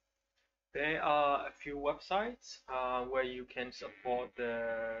 There are a few websites where you can support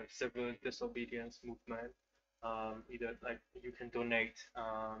the civil disobedience movement. Either like you can donate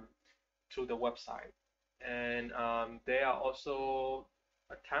through the website, and there are also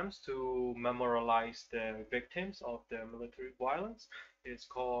attempts to memorialize the victims of the military violence. It's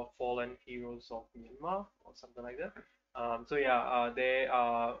called Fallen Heroes of Myanmar or something like that. So yeah, there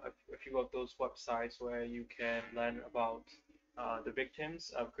are a few of those websites where you can learn about the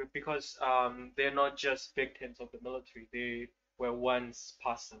victims, because they're not just victims of the military. They were once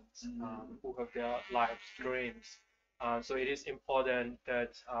persons who have their lives dreams. So it is important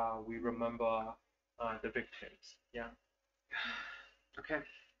that we remember the victims. Yeah. Okay.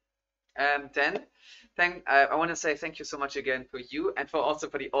 Then I want to say thank you so much again for you and for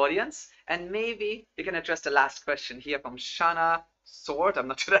the audience. And maybe you can address the last question here from Shana Sword. I'm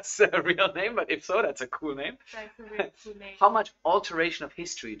not sure that's a real name, but if so, that's a cool name. That's a really cool name. How much alteration of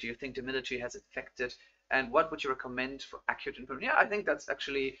history do you think the military has affected, and what would you recommend for accurate information? Yeah, I think that's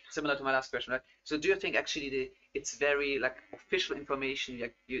actually similar to my last question, right? So do you think actually it's very like official information,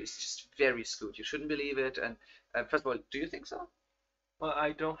 like it's just very skewed, you shouldn't believe it? And first of all, do you think so? Well,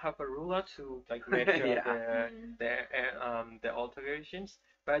 I don't have a ruler to like measure the alterations,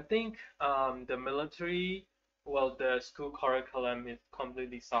 But I think the military, well, the school curriculum is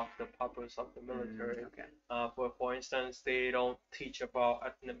completely solve the purpose of the military. Okay. For instance, they don't teach about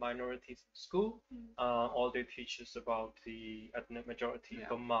ethnic minorities in school. All they teach is about the ethnic majority, Yeah.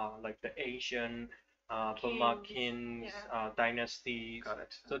 Burma, like the Asian Burma Kings, kings, yeah. dynasties. Got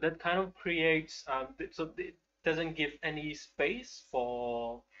it. So that kind of creates, so it doesn't give any space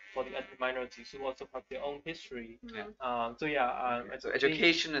for the ethnic minorities who also have their own history. So yeah, Okay. So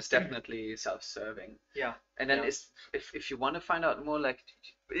education is definitely self-serving. yeah. And then Yeah. if you want to find out more, like,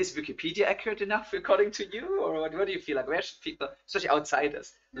 is Wikipedia accurate enough according to you, or what do you feel like? Where should people, especially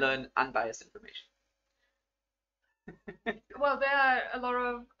outsiders, learn unbiased information? Well, there are a lot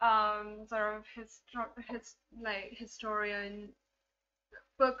of sort of historian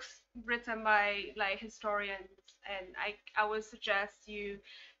books written by like historians, and I would suggest you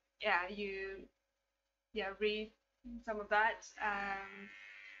read some of that.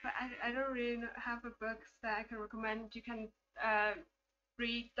 But I don't really have a book that I can recommend. You can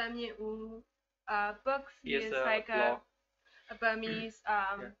read Tan Ye Wu books. He is like a Burmese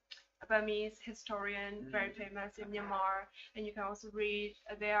a Burmese historian, very famous in Myanmar. And you can also read.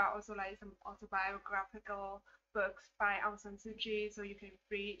 There are also like some autobiographical books by Aung San Suu Kyi, so you can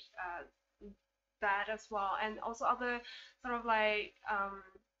read that as well, and also other sort of like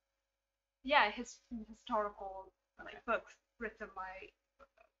historical like books written by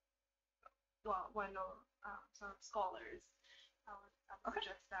well-known sort of scholars. I would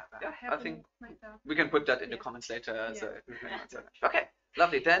suggest that. But Yeah, I think myself. we can put that in the Yeah. comments later. So, Yeah. okay,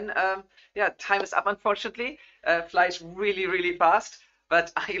 lovely. Then, yeah, time is up, unfortunately. Flies really, really fast.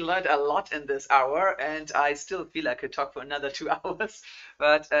 But I learned a lot in this hour, and I still feel I could talk for another 2 hours.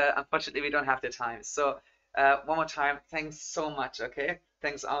 But unfortunately, we don't have the time. So, one more time, thanks so much. Okay,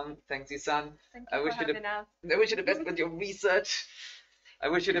 thanks, Aung. Thanks, Isan. Thank I you wish for you the having us. I wish you the best with your research. I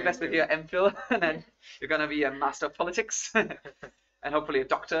wish you the best with your MPhil, and then you're gonna be a master of politics, and hopefully a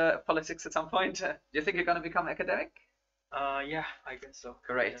doctor of politics at some point. Do you think you're gonna become academic? Yeah, I guess so.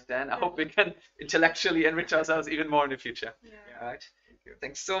 Great. Yeah. Then I hope we can intellectually enrich ourselves even more in the future. Yeah. All right. Thank you.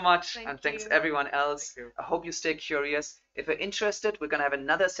 Thanks so much, Thank and thanks you. everyone else. Thank you. I hope you stay curious. If you're interested, we're gonna have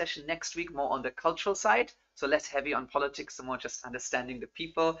another session next week, more on the cultural side. So less heavy on politics, and more just understanding the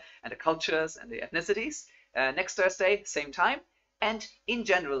people and the cultures and the ethnicities. Next Thursday, same time. And in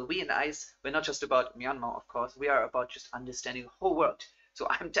general, we in ICE, we're not just about Myanmar, of course. We are about just understanding the whole world. So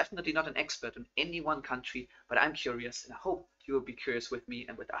I'm definitely not an expert in any one country, but I'm curious, and I hope you will be curious with me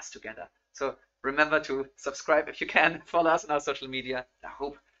and with us together. So remember to subscribe if you can, follow us on our social media. I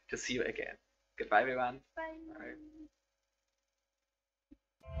hope to see you again. Goodbye, everyone. Bye. Bye.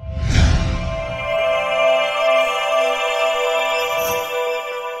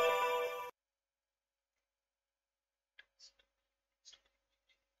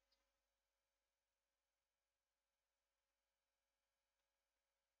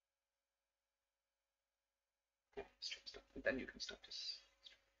 Okay, stop. And then you can stop this.